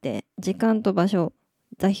の特定、時間と場所、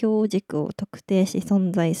座標軸を特定し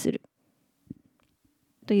存在する。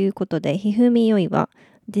ということで、ひふみよいは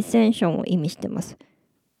ディセンションを意味してます。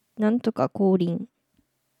なんとか降臨。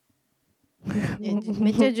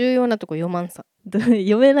めっちゃ重要なとこ読まんさ。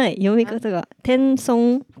読めない、読み方が。天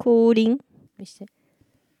孫降臨。見して。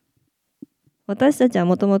私たちは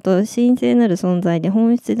もともと神聖なる存在で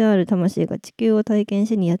本質である魂が地球を体験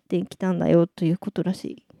しにやってきたんだよということらし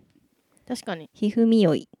い。確かに。ひふみ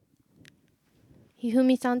よい。ひふ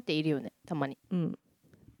みさんっているよね、たまに。うん。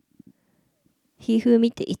ひふみ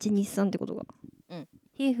って123ってことが。うん。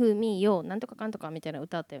ひふみよ、なんとかかんとかみたいな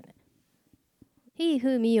歌あったよね。ひ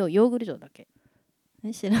ふみよ、ヨーグルトだっけ？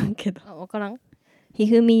知らんけど。わからん。ひ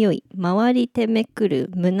ふみよい、回りてめくる、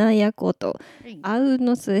胸やこと、あう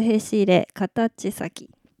のすへしれ、形先。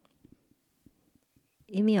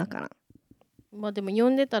意味わからん。まあでも読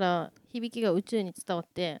んでたら響きが宇宙に伝わっ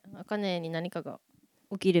て茜に何かが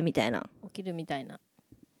起きるみたいな。起きるみたいな。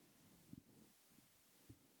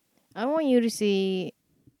I want you to see,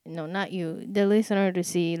 no, not you, the listener to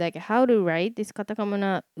see like how to write this カタカム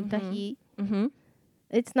ナ歌碑。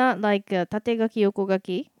It's not like 縦書き横書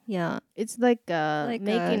き。Yeah. It's like,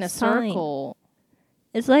 making a circle.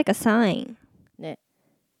 It's like a sign. ね。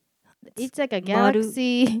It's like a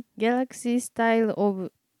galaxy style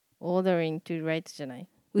of ordering to write じゃない。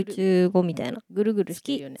宇宙語みたいな。ぐるぐるし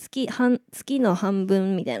てるよね。月の半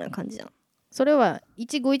分みたいな感じじゃん。それは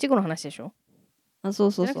一期一会の話でしょ？あ、そ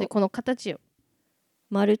うそうそう。じゃなくてこの形よ。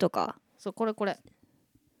丸とか。そう、これ。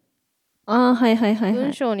あー、はいはいはいはい。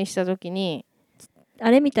文章にしたときに、あ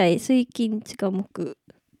れみたい、水金地下木、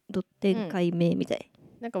ドッテン解明みたい。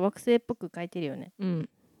なんか惑星っぽく書いてるよね。うん。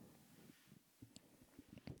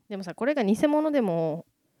でもさ、これが偽物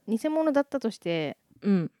だったとして、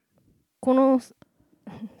うん。この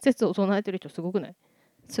説を唱えてる人すごくない？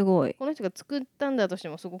すごい。この人が作ったんだとして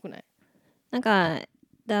もすごくない？なんか、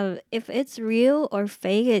if it's real or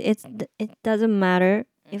fake, it doesn't matter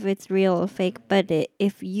if it's real or fake, but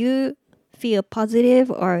if you feel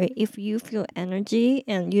positive or if you feel energy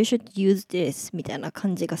and you should use this みたいな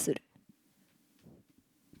感じがする。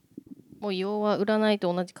もう要は占い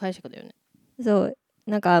と同じ解釈だよね。そう、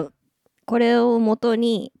なんかこれをもと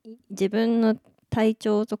に自分の体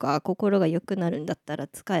調とか心が良くなるんだったら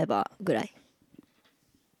使えばぐらい。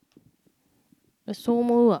そう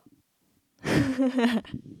思うわ。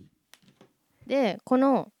で、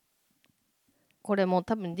これも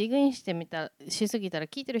多分ディグインしすぎたら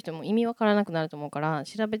聞いてる人も意味わからなくなると思うから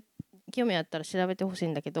興味あったら調べてほしい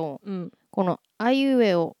んだけど、うん、このあいう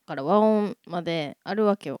えおから和音まである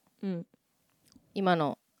わけよ。うん、今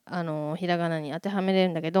のひらがなに当てはめれる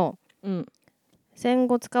んだけど、うん、戦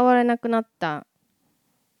後使われなくなった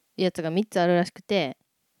やつが3つあるらしくて、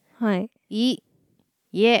はい。い、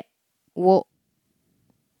えを。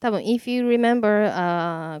多分、if you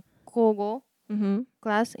remember 口語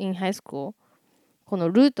class in high school、この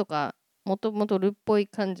ルとか、もともとルっぽい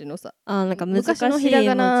感じのさ、なんか難しい昔のひら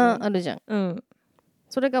がな文字あるじゃん。うん。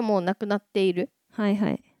それがもうなくなっている。はい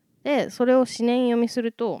はい。で、それを思念読みす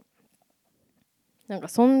ると、なんか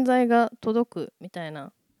存在が届くみたい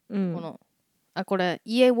な、この、これ、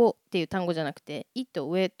家をっていう単語じゃなくて、いと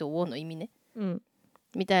上とをの意味ね。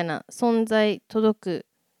みたいな、存在届く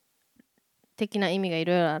的な意味がい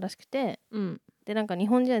ろいろあるらしくて、で、なんか日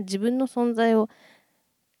本人は自分の存在を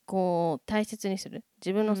こう大切にする。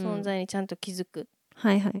自分の存在にちゃんと気づく。っ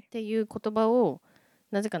ていう言葉を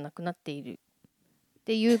なぜかなくなっている。っ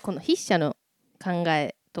ていう、この筆者の考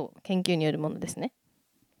えと研究によるものですね。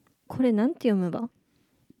これなんて読むば？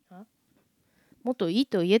もっとい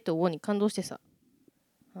と家とおに感動してさ。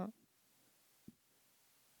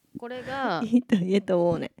これが、いと家と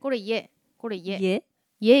おね。これ家。これ家。家？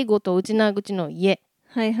家語と内縄口の家。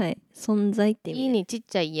はいはい。存在って意味。いにちっ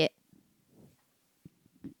ちゃい家。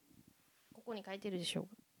ここに書いてるでしょ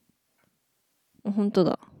う。ほんと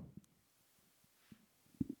だ。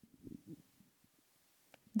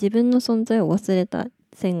自分の存在を忘れた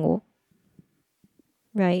戦後。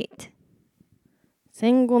Right。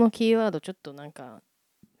戦後のキーワードちょっとなんか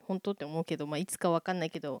本当って思うけど、まあいつかわかんない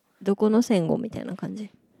けど、どこの戦後みたいな感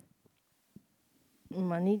じ。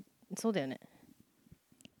まあそうだよね。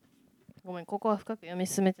ごめん、ここは深く読み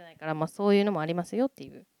進めてないから、まあそういうのもありますよってい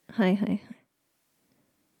う。はいはいはい。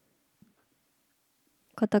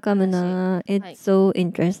カタカムナ、it's so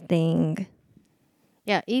interesting.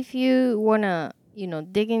 Yeah, if you wanna,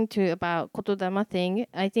 dig into about KOTODAMA thing,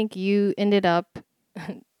 I think you ended up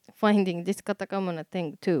finding this katakana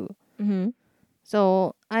thing too.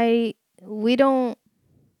 So we don't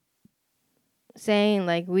saying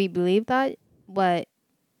like we believe that, but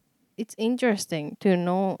it's interesting to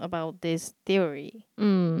know about this theory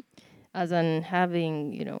as in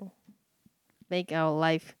having, make our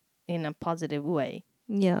life in a positive way.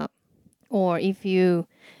 Yeah. Or if you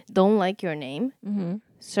don't like your name,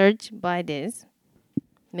 search by this.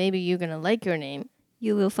 Maybe you're gonna like your name.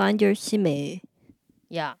 You will find your shime.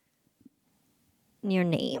 Yeah. Your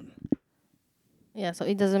name. Yeah, so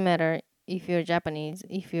it doesn't matter if you're Japanese,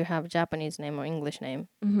 if you have Japanese name or English name.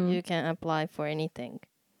 You can apply for anything.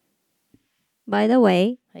 By the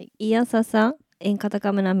way, はい。Iyasasa in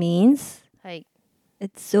katakana means はい。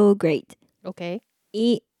 it's so great. OK?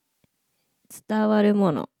 伝わる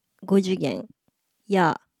もの5次元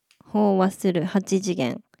や飽和する8次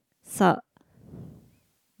元さ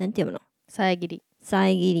なんていうの遮り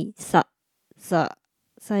さ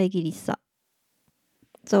遮りさ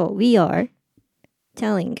So we are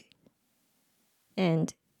telling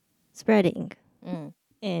and spreading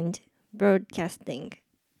and broadcasting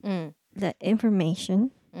the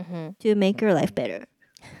information to make your life better.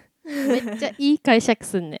 めっちゃいい解釈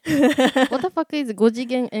すんね。What the fuck is 5次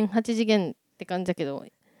元8次元って感じだけど、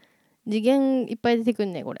次元いっぱい出てく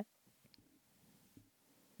んねこれ。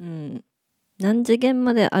何次元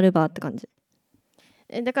まであるばって感じ。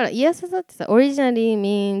だから、イヤササってさ、originally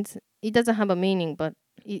means, it doesn't have a meaning, but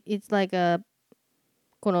it's like a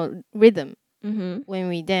この rhythm、when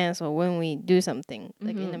we dance or when we do something,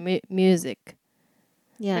 like in the music。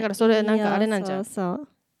だからそれなんかあれなんじゃん。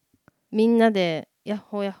みんなでヤッ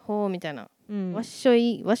ホーヤッホーみたいな。わっしょ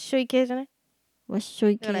い系じゃない？わっしょ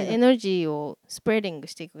い系だからエネルギーをスプレーディング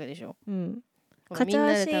していくわけでしょ。カチャ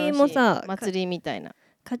ーシーもさ、祭りみたいな。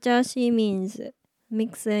カチャーシー means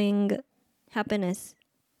mixing happiness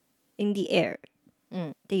in the air、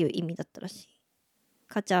っていう意味だったらしい。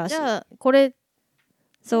カチャーシー。じゃあこれ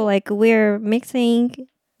So like we're mixing,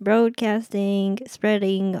 broadcasting,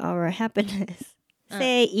 spreading our happiness.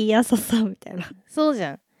 Say いやささみたいな。そうじ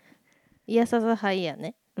ゃん。いやささはいや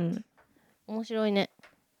ね。面白いね。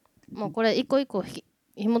もうこれ一個一個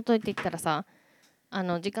紐解いていったらさ、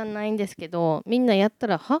時間ないんですけど、みんなやった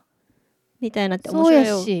らはみたいなって面白い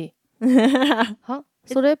よ。そうやしは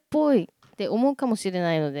それっぽいって思うかもしれ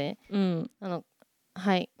ないので、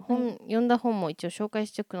はい、読んだ本も一応紹介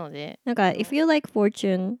しておくので、なんか if you like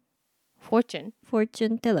fortune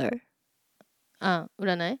teller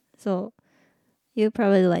占い、そう you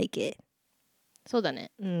probably like it。 そうだ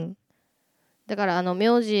ね。だから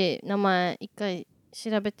名字名前一回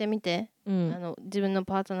調べてみて、自分の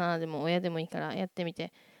パートナーでも親でもいいからやってみ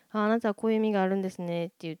て、あなたはこういう意味があるんですねっ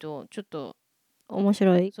ていうとちょっと面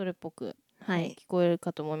白いそれっぽく、聞こえる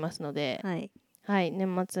かと思いますので、はい、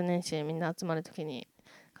年末年始みんな集まるときに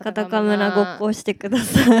カタカムナごっこしてくだ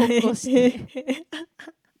さい。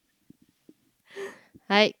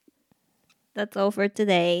はい。That's all for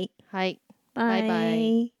today. はい。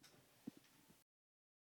Bye.